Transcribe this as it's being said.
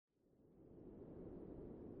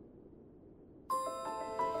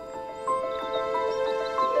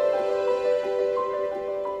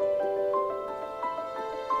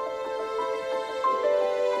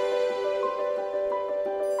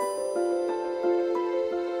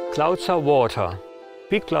Clouds are water.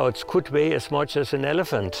 Big clouds could weigh as much as an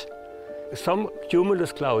elephant. Some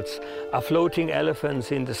cumulus clouds are floating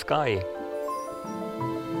elephants in the sky.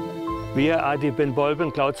 We are at the Ben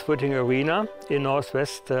Bulben Cloud Sporting Arena in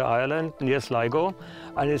northwest Ireland, near Sligo,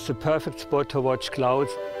 and it's a perfect spot to watch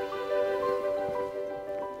clouds.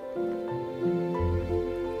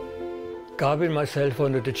 Gabi and myself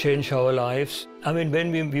wanted to change our lives. I mean, when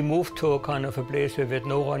we moved to a kind of a place where we had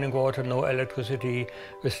no running water, no electricity,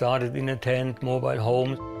 we started in a tent, mobile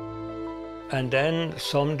home. And then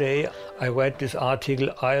someday I read this article,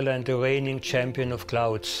 Ireland, the reigning champion of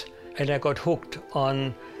clouds. And I got hooked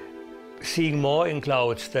on seeing more in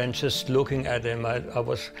clouds than just looking at them. I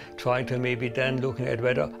was trying to maybe then looking at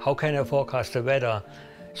weather. How can I forecast the weather?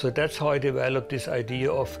 So that's how I developed this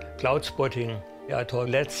idea of cloud spotting. I thought,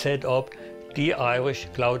 let's set up the Irish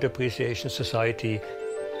Cloud Appreciation Society.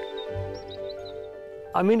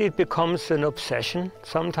 I mean, it becomes an obsession.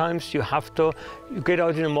 Sometimes you get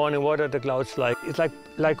out in the morning, what are the clouds like? It's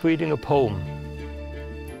like reading a poem.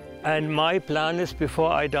 And my plan is,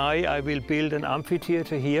 before I die, I will build an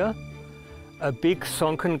amphitheater here, a big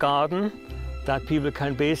sunken garden that people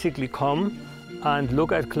can basically come and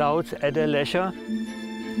look at clouds at their leisure.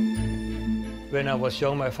 When I was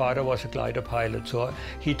young, my father was a glider pilot, so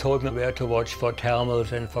he told me where to watch for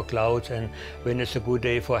thermals and for clouds, and when it's a good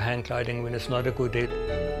day for hang gliding, when it's not a good day.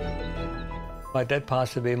 My dad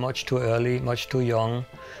passed away much too early, much too young,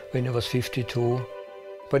 when he was 52.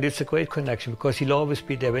 But it's a great connection, because he'll always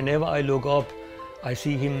be there. Whenever I look up, I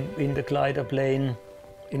see him in the glider plane,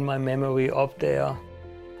 in my memory up there,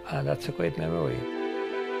 and that's a great memory.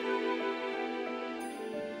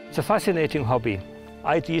 It's a fascinating hobby.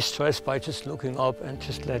 I de-stress by just looking up and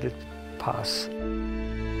just let it pass.